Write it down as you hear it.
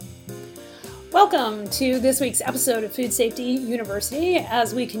Welcome to this week's episode of Food Safety University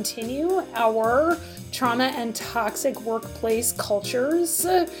as we continue our trauma and toxic workplace cultures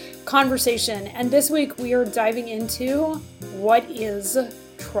conversation. And this week we are diving into what is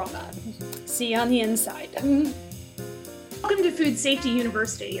trauma. See you on the inside. Welcome to Food Safety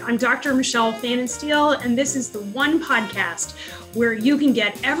University. I'm Dr. Michelle Pfannenstiel, and this is the one podcast where you can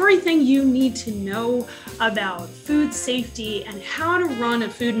get everything you need to know about food safety and how to run a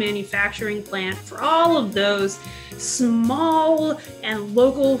food manufacturing plant for all of those small and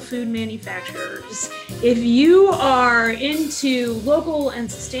local food manufacturers. If you are into local and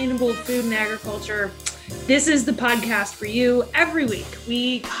sustainable food and agriculture, this is the podcast for you. Every week,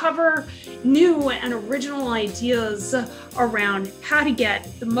 we cover new and original ideas around how to get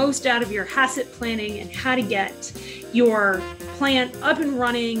the most out of your HACCP planning and how to get your plant up and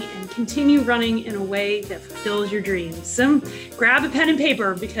running and continue running in a way that fulfills your dreams. So grab a pen and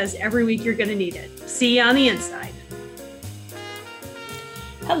paper because every week you're going to need it. See you on the inside.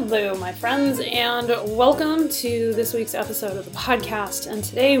 Hello, my friends, and welcome to this week's episode of the podcast. And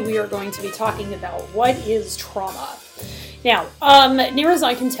today we are going to be talking about what is trauma. Now, near as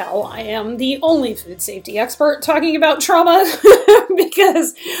I can tell, I am the only food safety expert talking about trauma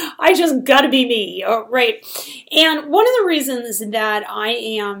because I just gotta be me, right? And one of the reasons that I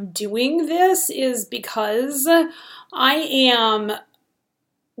am doing this is because I am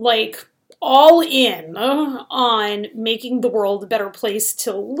all in on making the world a better place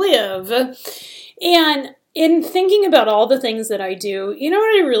to live. And in thinking about all the things that I do, you know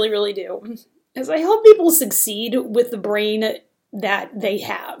what I really do? Is I help people succeed with the brain that they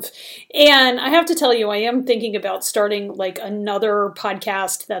have. And I have to tell you, I am thinking about starting another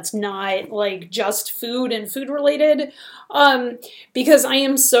podcast that's not just food and food related, because I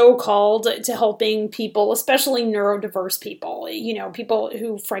am so called to helping people, especially neurodiverse people, people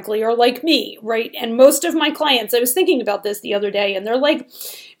who frankly are like me, right? And most of my clients, I was thinking about this the other day, and they're like,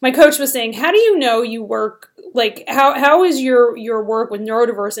 my coach was saying, how do you know you work, how is your work with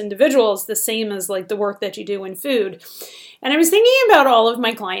neurodiverse individuals the same as the work that you do in food? And I was thinking about all of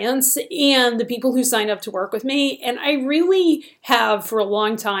my clients and the people who signed up to work with me, and I really have for a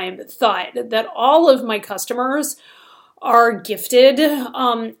long time thought that all of my customers are gifted,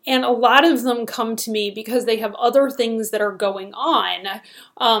 and a lot of them come to me because they have other things that are going on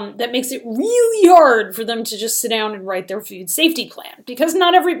that makes it really hard for them to just sit down and write their food safety plan. Because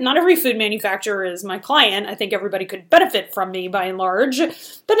not every food manufacturer is my client. I think everybody could benefit from me by and large,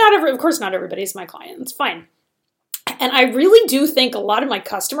 but of course not everybody is my client. It's fine. And I really do think a lot of my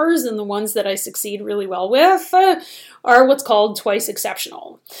customers and the ones that I succeed really well with are what's called twice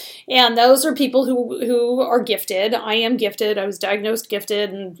exceptional. And those are people who are gifted. I am gifted. I was diagnosed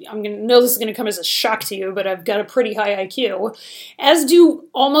gifted, and I'm going to know this is going to come as a shock to you, but I've got a pretty high IQ, as do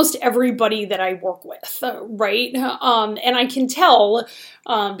almost everybody that I work with, right? And I can tell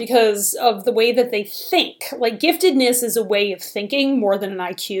because of the way that they think. Giftedness is a way of thinking more than an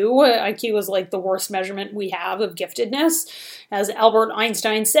IQ. IQ is the worst measurement we have of giftedness. As Albert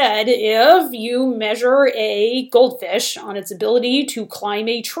Einstein said, if you measure a goldfish on its ability to climb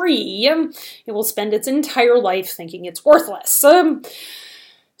a tree, it will spend its entire life thinking it's worthless.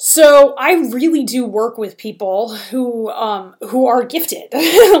 So I really do work with people who are gifted,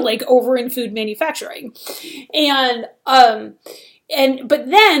 over in food manufacturing. But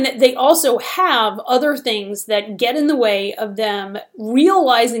then they also have other things that get in the way of them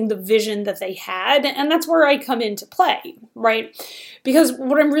realizing the vision that they had, and that's where I come into play, right? Because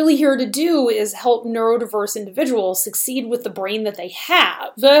what I'm really here to do is help neurodiverse individuals succeed with the brain that they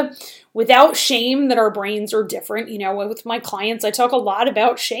have, without shame that our brains are different. With my clients, I talk a lot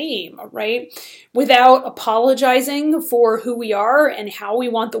about shame, right? Without apologizing for who we are and how we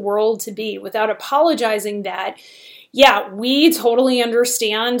want the world to be, without apologizing that yeah, we totally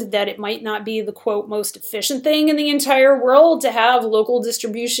understand that it might not be the, quote, most efficient thing in the entire world to have local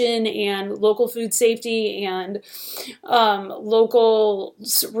distribution and local food safety and local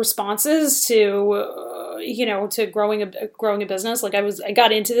responses to, to growing a business. I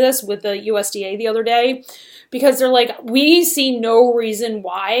got into this with the USDA the other day because they're like, we see no reason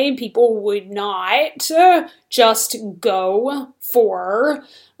why people would not just go for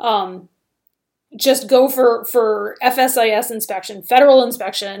FSIS inspection, federal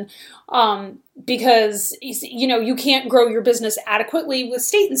inspection, because, you can't grow your business adequately with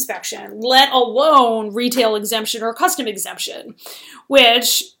state inspection, let alone retail exemption or custom exemption,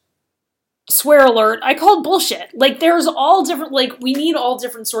 which swear alert, I called bullshit. Like, there's all different, like, we need all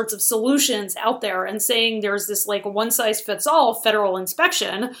different sorts of solutions out there, and saying there's this, like, one-size-fits-all federal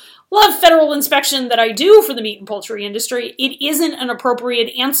inspection. Love federal inspection that I do for the meat and poultry industry. It isn't an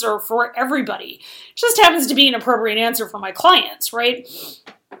appropriate answer for everybody. It just happens to be an appropriate answer for my clients, right?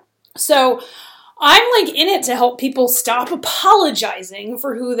 So I'm like in it to help people stop apologizing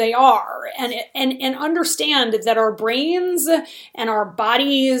for who they are and understand that our brains and our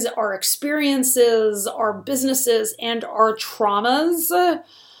bodies, our experiences, our businesses, and our traumas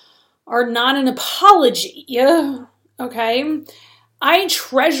are not an apology. Okay? I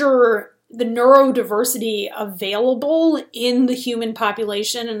treasure the neurodiversity available in the human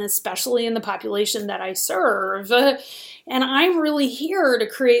population, and especially in the population that I serve. And I'm really here to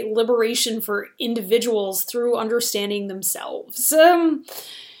create liberation for individuals through understanding themselves.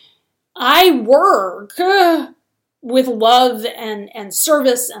 I work with love and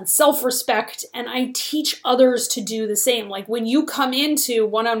service and self-respect, and I teach others to do the same. Like, when you come into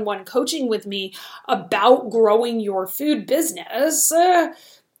one-on-one coaching with me about growing your food business,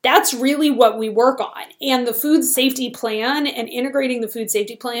 that's really what we work on. And the food safety plan and integrating the food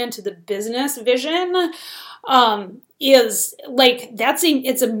safety plan to the business vision is like,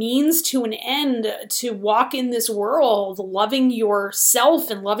 it's a means to an end to walk in this world loving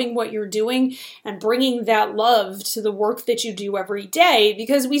yourself and loving what you're doing and bringing that love to the work that you do every day,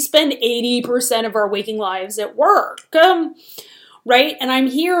 because we spend 80% of our waking lives at work. Right? And I'm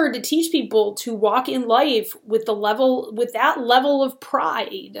here to teach people to walk in life with that level of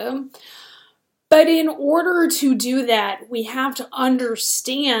pride. But in order to do that, we have to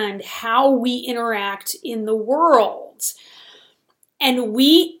understand how we interact in the world. And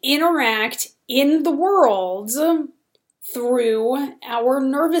we interact in the world through our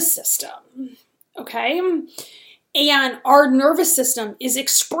nervous system. Okay? And our nervous system is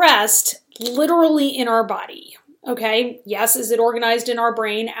expressed literally in our body. Okay, yes, is it organized in our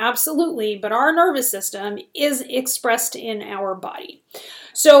brain? Absolutely, but our nervous system is expressed in our body.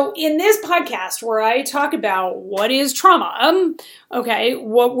 So in this podcast where I talk about what is trauma, okay,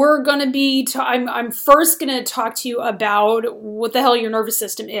 what we're going to be, I'm first going to talk to you about what the hell your nervous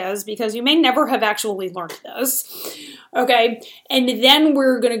system is, because you may never have actually learned this. Okay, and then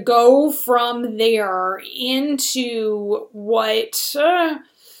we're going to go from there into what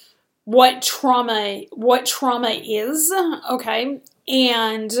trauma is, okay,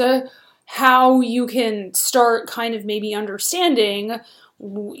 and how you can start kind of maybe understanding,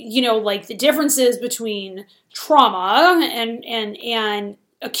 like the differences between trauma and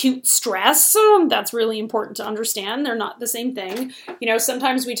acute stress. That's really important to understand. They're not the same thing.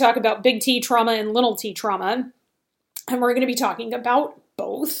 Sometimes we talk about big T trauma and little t trauma, and we're going to be talking about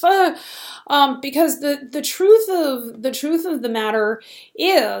both, because the truth of the matter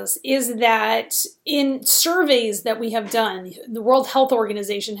is that in surveys that we have done, the World Health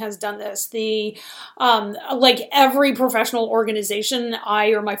Organization has done this. Like every professional organization I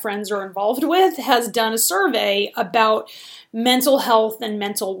or my friends are involved with has done a survey about mental health and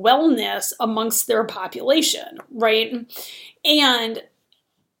mental wellness amongst their population, right? And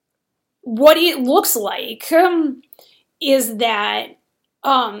what it looks like is that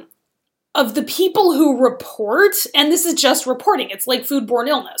of the people who report, and this is just reporting, it's like foodborne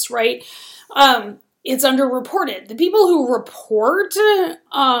illness, right? It's underreported. The people who report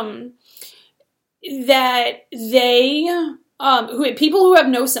that they, people who have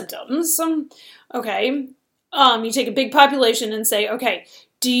no symptoms, okay, you take a big population and say, okay,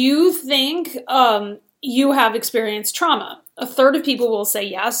 do you think you have experienced trauma? A third of people will say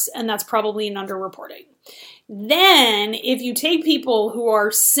yes, and that's probably an underreporting. Then, if you take people who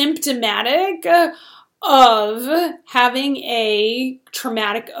are symptomatic of having a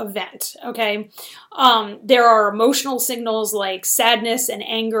traumatic event, okay, there are emotional signals like sadness and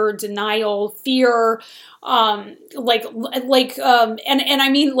anger, denial, fear, and I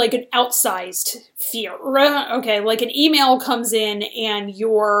mean like an outsized fear, okay, like an email comes in and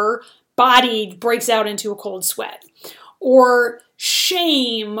your body breaks out into a cold sweat, or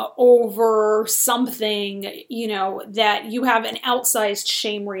shame over something, that you have an outsized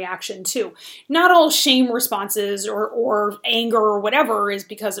shame reaction to. Not all shame responses or anger or whatever is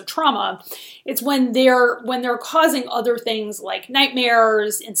because of trauma. It's when they're causing other things like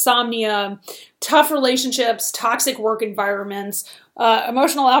nightmares, insomnia, tough relationships, toxic work environments,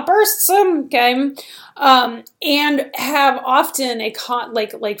 emotional outbursts, okay, and have often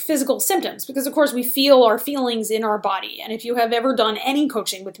like physical symptoms, because of course we feel our feelings in our body. And if you have ever done any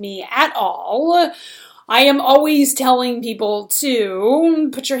coaching with me at all, I am always telling people to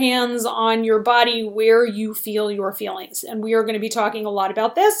put your hands on your body where you feel your feelings. And we are going to be talking a lot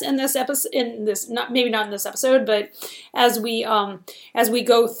about this in this episode, maybe not in this episode, but as we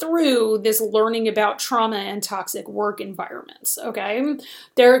go through this learning about trauma and toxic work environments, okay?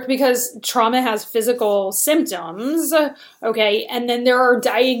 Because trauma has physical symptoms, okay? And then there are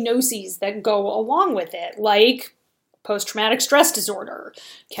diagnoses that go along with it, like post-traumatic stress disorder,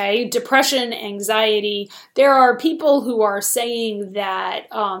 okay, depression, anxiety. There are people who are saying that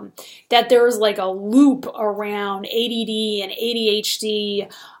that there's like a loop around ADD and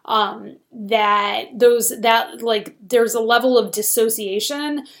ADHD, there's a level of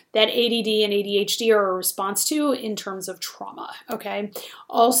dissociation that ADD and ADHD are a response to in terms of trauma, okay?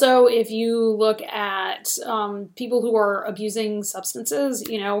 Also, if you look at people who are abusing substances,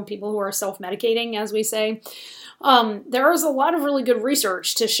 people who are self-medicating, as we say, there is a lot of really good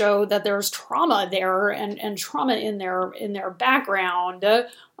research to show that there's trauma there and trauma in their background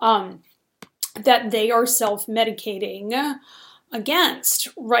that they are self-medicating against,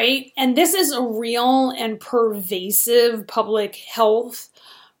 right? And this is a real and pervasive public health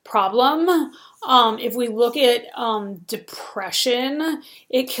problem. If we look at depression,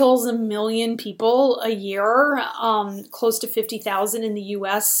 it kills 1 million people a year, close to 50,000 in the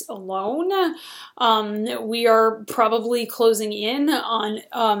US alone. We are probably closing in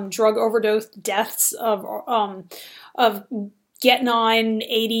on drug overdose deaths of getting on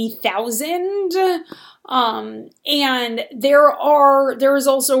 80,000. And there is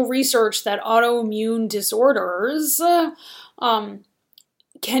also research that autoimmune disorders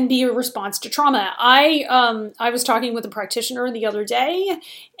can be a response to trauma. I was talking with a practitioner the other day,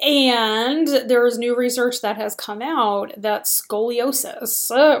 and there is new research that has come out that scoliosis,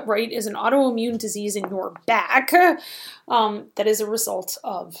 right, is an autoimmune disease in your back that is a result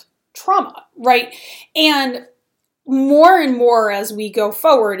of trauma, right? And more as we go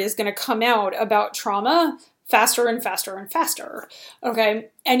forward is going to come out about trauma faster and faster and faster, okay?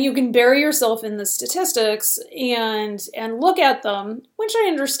 And you can bury yourself in the statistics and look at them, which I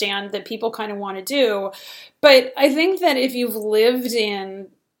understand that people kind of want to do, but I think that if you've lived in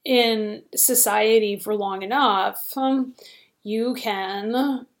society for long enough, you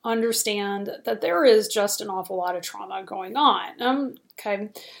can understand that there is just an awful lot of trauma going on, okay?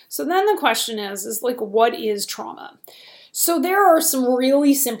 So then the question is like, what is trauma? So there are some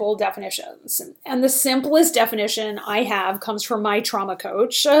really simple definitions, and the simplest definition I have comes from my trauma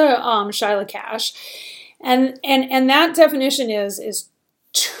coach, Shyla Cash, and that definition is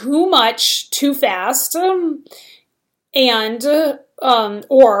too much, too fast, and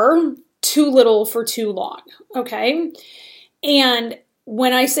or too little for too long. Okay, and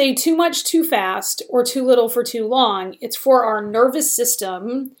when I say too much, too fast, or too little for too long, it's for our nervous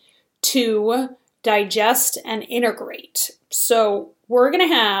system to digest and integrate. So we're going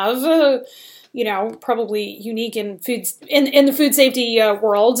to have, probably unique in the food safety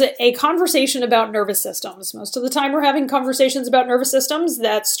world, a conversation about nervous systems. Most of the time we're having conversations about nervous systems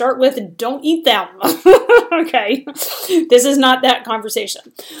that start with don't eat them. Okay. This is not that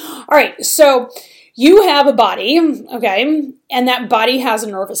conversation. All right. So you have a body, okay, and that body has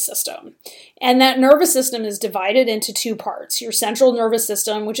a nervous system. And that nervous system is divided into two parts. Your central nervous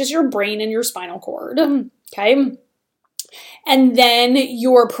system, which is your brain and your spinal cord, okay? And then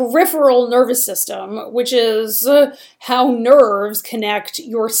your peripheral nervous system, which is how nerves connect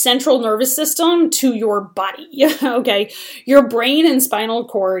your central nervous system to your body, okay? Your brain and spinal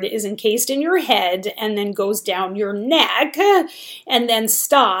cord is encased in your head and then goes down your neck and then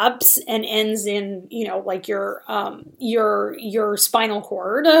stops and ends in, like your spinal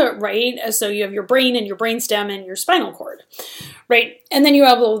cord, right? So you have your brain and your brainstem and your spinal cord, right? And then you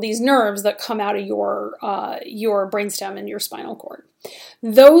have all these nerves that come out of your brainstem and your spinal cord.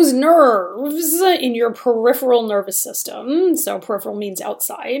 Those nerves in your peripheral nervous system, so peripheral means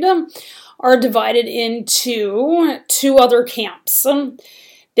outside, are divided into two other camps.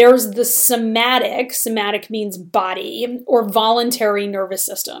 There's the somatic means body, or voluntary nervous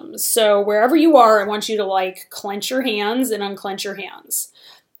systems. So wherever you are, I want you to clench your hands and unclench your hands.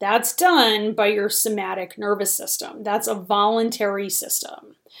 That's done by your somatic nervous system. That's a voluntary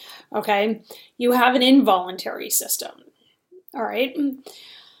system, okay? You have an involuntary system, all right?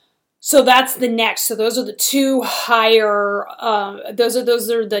 So that's the next. So those are the two higher, those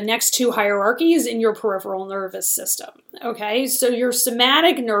are the next two hierarchies in your peripheral nervous system, okay? So your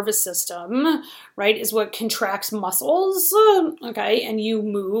somatic nervous system, right, is what contracts muscles, okay? And you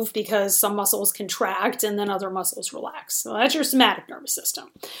move because some muscles contract and then other muscles relax. So that's your somatic nervous system.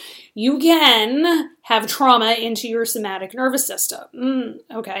 You can have trauma into your somatic nervous system.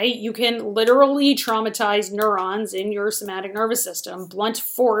 Okay, you can literally traumatize neurons in your somatic nervous system. Blunt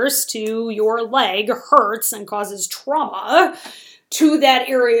force to your leg hurts and causes trauma to that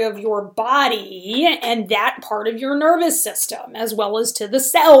area of your body and that part of your nervous system, as well as to the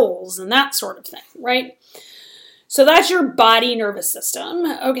cells and that sort of thing, right? So that's your body nervous system,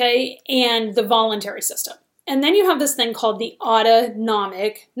 okay, and the voluntary system. And then you have this thing called the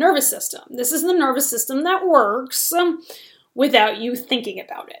autonomic nervous system. This is the nervous system that works without you thinking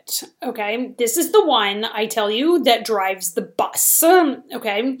about it, okay? This is the one, I tell you, that drives the bus,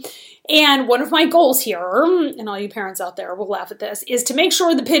 okay? And one of my goals here, and all you parents out there will laugh at this, is to make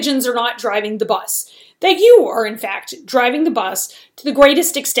sure the pigeons are not driving the bus. That you are, in fact, driving the bus to the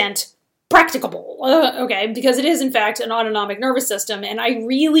greatest extent practicable, okay? Because it is, in fact, an autonomic nervous system, and I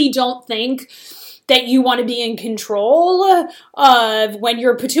really don't think that you want to be in control of when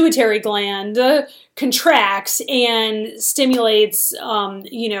your pituitary gland contracts and stimulates,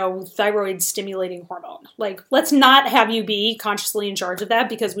 thyroid stimulating hormone. Like, let's not have you be consciously in charge of that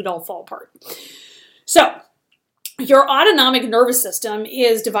because we'd all fall apart. So, your autonomic nervous system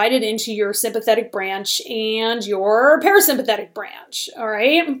is divided into your sympathetic branch and your parasympathetic branch, all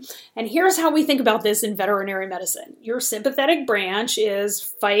right? And here's how we think about this in veterinary medicine. Your sympathetic branch is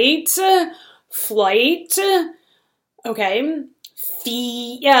fight, flight, okay,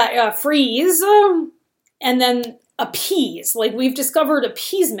 freeze, and then appease. Like, we've discovered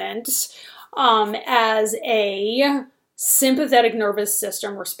appeasement as a sympathetic nervous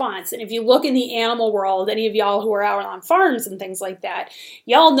system response. And if you look in the animal world, any of y'all who are out on farms and things like that,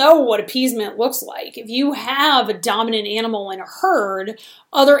 y'all know what appeasement looks like. If you have a dominant animal in a herd,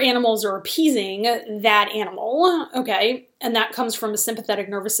 other animals are appeasing that animal, okay? And that comes from a sympathetic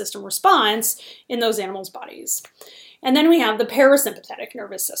nervous system response in those animals' bodies. And then we have the parasympathetic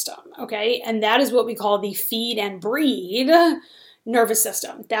nervous system, okay? And that is what we call the feed and breed nervous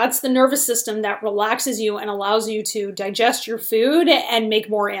system. That's the nervous system that relaxes you and allows you to digest your food and make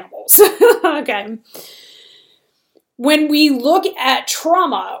more animals. Okay. When we look at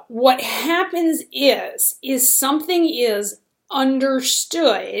trauma, what happens is something is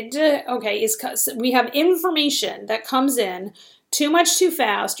understood, okay, is because we have information that comes in too much too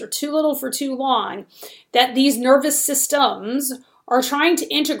fast or too little for too long that these nervous systems are trying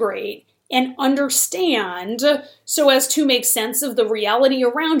to integrate and understand so as to make sense of the reality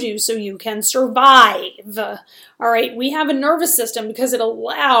around you so you can survive. All right, we have a nervous system because it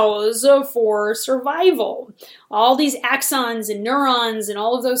allows for survival. All these axons and neurons and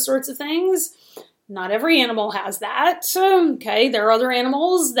all of those sorts of things, not every animal has that, okay? There are other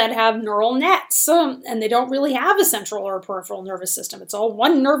animals that have neural nets, and they don't really have a central or peripheral nervous system. It's all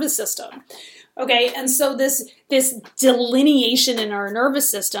one nervous system. Okay, and so this delineation in our nervous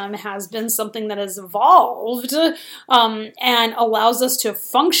system has been something that has evolved and allows us to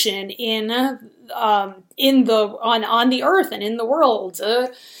function on the earth and in the world.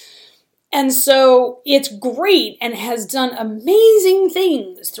 And so it's great and has done amazing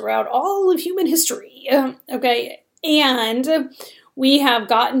things throughout all of human history. Okay, and we have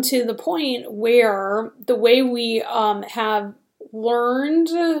gotten to the point where the way we have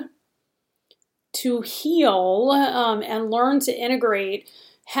learned to heal and learn to integrate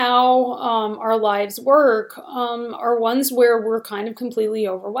how our lives work are ones where we're kind of completely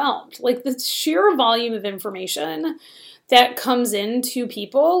overwhelmed. Like, the sheer volume of information that comes into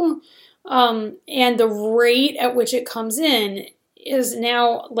people and the rate at which it comes in is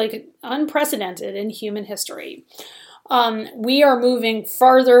now like unprecedented in human history. We are moving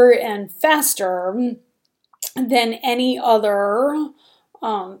farther and faster than any other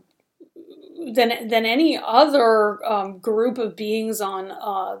group of beings on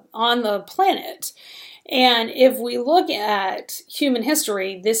the planet. And if we look at human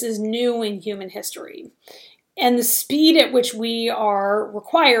history, this is new in human history. And the speed at which we are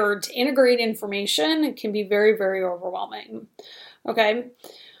required to integrate information can be very, very overwhelming. Okay?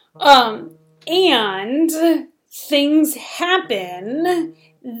 And things happen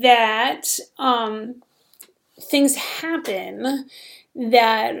that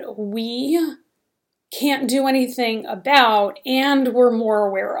we can't do anything about, and we're more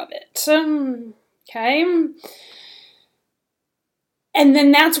aware of it. Okay? And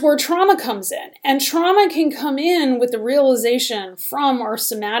then that's where trauma comes in. And trauma can come in with the realization from our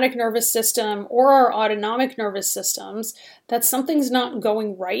somatic nervous system or our autonomic nervous systems that something's not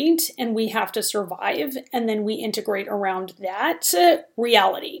going right and we have to survive. And then we integrate around that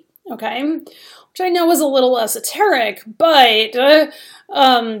reality. okay? Which I know is a little esoteric, but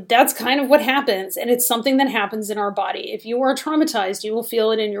that's kind of what happens, and it's something that happens in our body. If you are traumatized, you will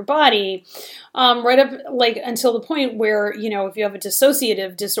feel it in your body, right up like until the point where, you know, if you have a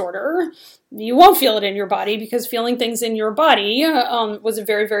dissociative disorder, you won't feel it in your body, because feeling things in your body was a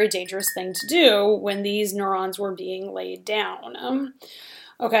very, very dangerous thing to do when these neurons were being laid down.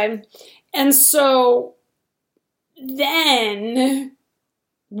 Okay, and so then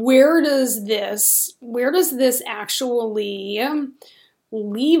where does this actually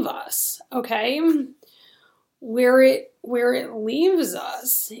leave us? Okay, where it leaves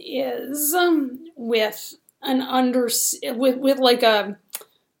us is with an understanding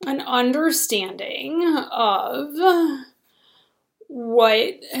of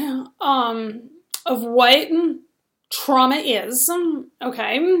what trauma is,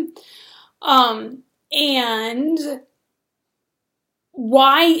 okay, and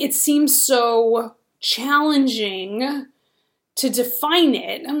why it seems so challenging to define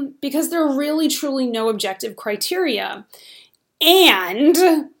it, because there are really truly no objective criteria.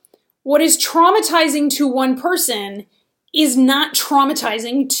 And what is traumatizing to one person is not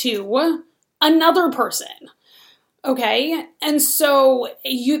traumatizing to another person. Okay, and so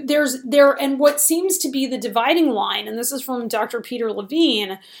and what seems to be the dividing line, and this is from Dr. Peter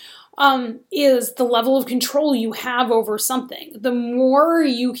Levine, is the level of control you have over something. The more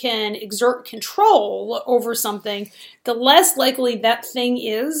you can exert control over something, the less likely that thing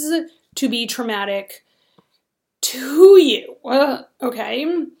is to be traumatic to you. Okay,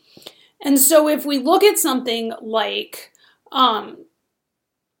 and so if we look at something like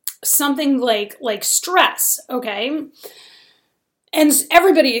stress, okay? And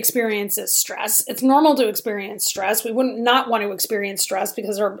everybody experiences stress. It's normal to experience stress. We wouldn't not want to experience stress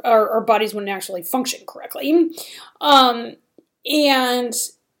because our bodies wouldn't actually function correctly. And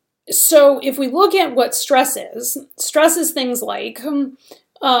so if we look at what stress is things like,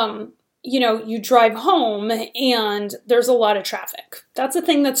 you know, you drive home and there's a lot of traffic. That's a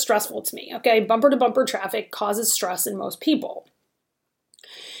thing that's stressful to me, okay? Bumper to bumper traffic causes stress in most people.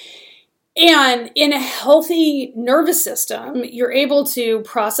 And in a healthy nervous system, you're able to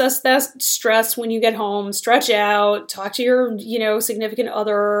process that stress when you get home, stretch out, talk to your, you know, significant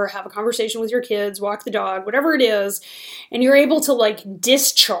other, have a conversation with your kids, walk the dog, whatever it is. And you're able to like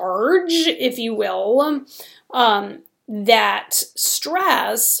discharge, if you will, that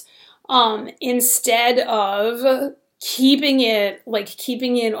stress instead of keeping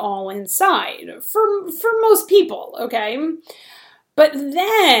it all inside for most people, okay? But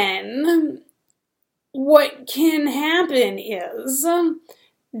then what can happen is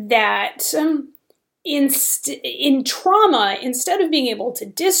that in trauma, instead of being able to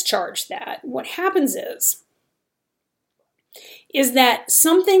discharge that, what happens is that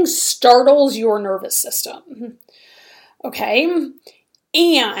something startles your nervous system, okay?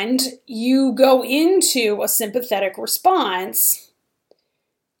 And you go into a sympathetic response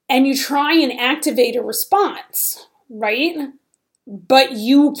and you try and activate a response, right? But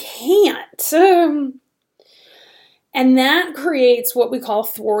you can't. And that creates what we call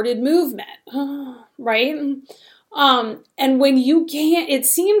thwarted movement, right? And when you can't, it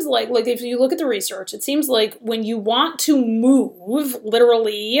seems like if you look at the research, it seems like when you want to move,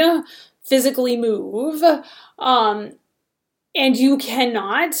 literally, physically move, and you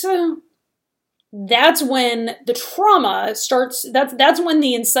cannot, that's when the trauma starts, that's when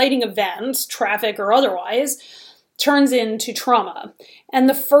the inciting event, traffic or otherwise, turns into trauma. And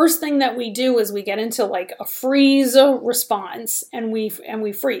the first thing that we do is we get into like a freeze response, and we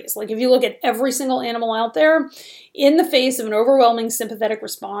freeze. Like if you look at every single animal out there, in the face of an overwhelming sympathetic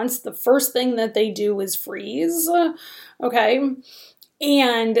response, the first thing that they do is freeze, okay?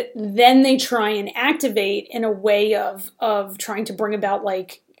 And then they try and activate in a way of trying to bring about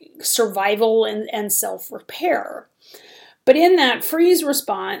like survival and self-repair. But in that freeze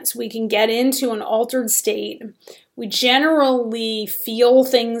response, we can get into an altered state. We generally feel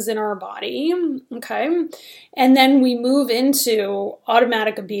things in our body, okay? And then we move into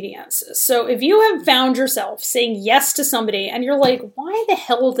automatic obedience. So if you have found yourself saying yes to somebody and you're like, why the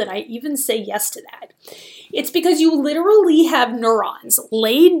hell did I even say yes to that? It's because you literally have neurons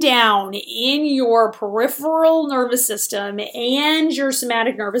laid down in your peripheral nervous system and your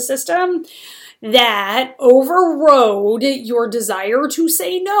somatic nervous system that overrode your desire to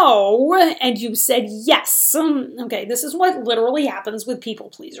say no, and you said yes. Okay, this is what literally happens with people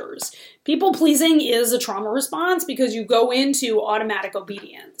pleasers. People pleasing is a trauma response because you go into automatic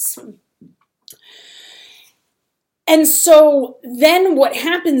obedience. And so then what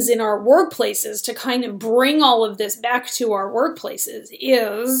happens in our workplaces to kind of bring all of this back to our workplaces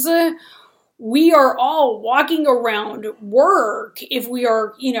is we are all walking around work, if we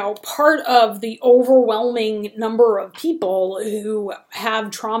are, part of the overwhelming number of people who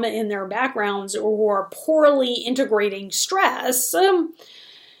have trauma in their backgrounds or who are poorly integrating stress,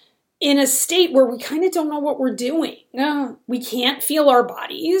 in a state where we kind of don't know what we're doing. We can't feel our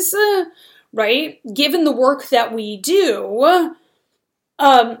bodies, right? Given the work that we do,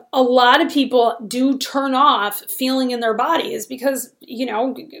 a lot of people do turn off feeling in their bodies because,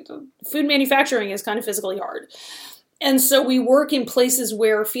 food manufacturing is kind of physically hard. And so we work in places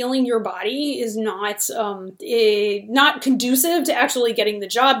where feeling your body is not conducive to actually getting the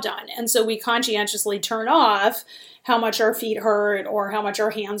job done. And so we conscientiously turn off how much our feet hurt or how much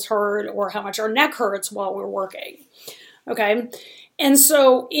our hands hurt or how much our neck hurts while we're working. Okay? And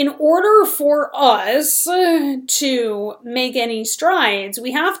so in order for us to make any strides,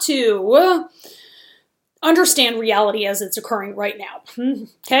 we have to understand reality as it's occurring right now.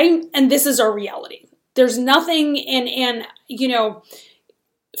 Okay? And this is our reality. There's nothing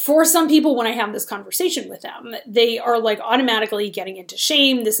for some people, when I have this conversation with them, they are like automatically getting into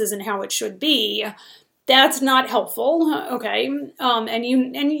shame. This isn't how it should be. That's not helpful, okay? And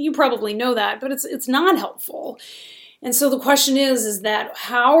you probably know that, but it's not helpful. And so the question is that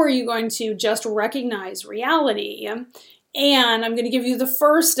how are you going to just recognize reality? And I'm going to give you the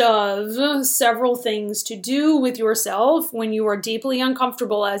first of several things to do with yourself when you are deeply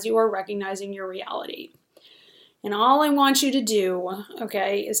uncomfortable as you are recognizing your reality. And all I want you to do,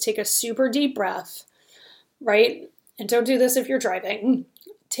 okay, is take a super deep breath, right? And don't do this if you're driving.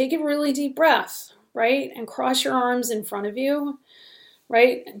 Take a really deep breath, right? And cross your arms in front of you,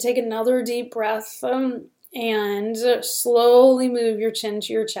 right? And take another deep breath and slowly move your chin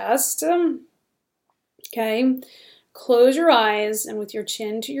to your chest, okay? Close your eyes, and with your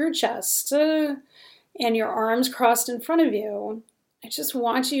chin to your chest and your arms crossed in front of you, I just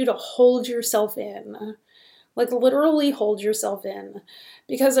want you to hold yourself in. Like literally hold yourself in.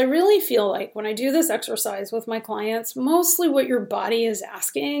 Because I really feel like when I do this exercise with my clients, mostly what your body is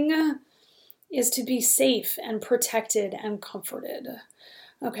asking is to be safe and protected and comforted.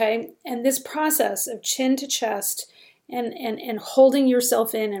 Okay? And this process of chin to chest and holding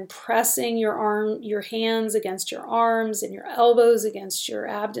yourself in and pressing your hands against your arms and your elbows against your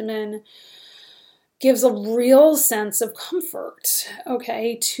abdomen gives a real sense of comfort,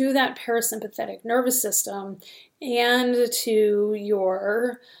 okay, to that parasympathetic nervous system and to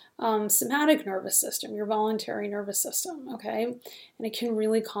your somatic nervous system, your voluntary nervous system, okay? And it can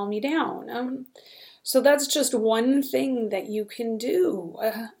really calm you down. So that's just one thing that you can do,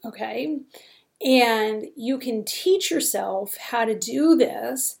 okay? And you can teach yourself how to do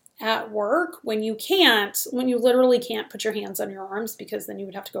this at work when you literally can't put your hands on your arms because then you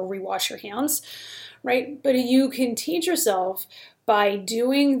would have to go rewash your hands, right? But you can teach yourself by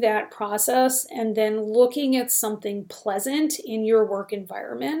doing that process and then looking at something pleasant in your work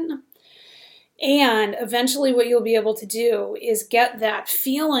environment. And eventually what you'll be able to do is get that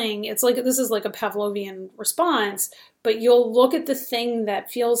feeling. This is like a Pavlovian response, but you'll look at the thing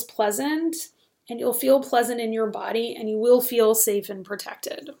that feels pleasant and you'll feel pleasant in your body and you will feel safe and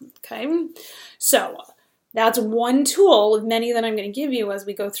protected, okay? So that's one tool of many that I'm going to give you as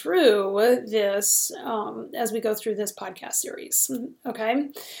we go through this podcast series, okay?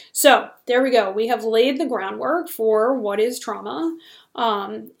 So there we go. We have laid the groundwork for what is trauma.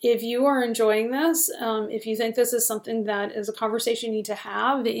 If you are enjoying this, if you think this is something that is a conversation you need to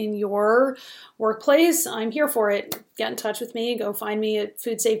have in your workplace, I'm here for it. Get in touch with me. Go find me at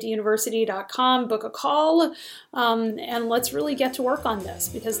foodsafetyuniversity.com, book a call, and let's really get to work on this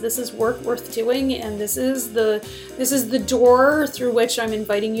because this is work worth doing, and this is the door through which I'm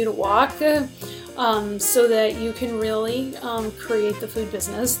inviting you to walk, so that you can really create the food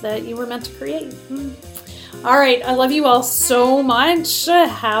business that you were meant to create. All right, I love you all so much.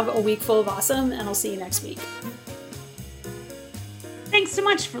 Have a week full of awesome, and I'll see you next week. Thanks so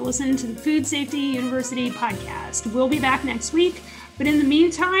much for listening to the Food Safety University podcast. We'll be back next week, but in the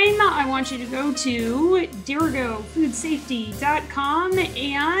meantime, I want you to go to DirigoFoodSafety.com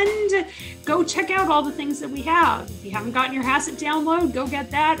and go check out all the things that we have. If you haven't gotten your HACCP download, go get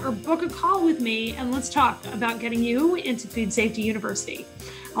that or book a call with me and let's talk about getting you into Food Safety University.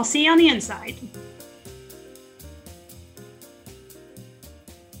 I'll see you on the inside.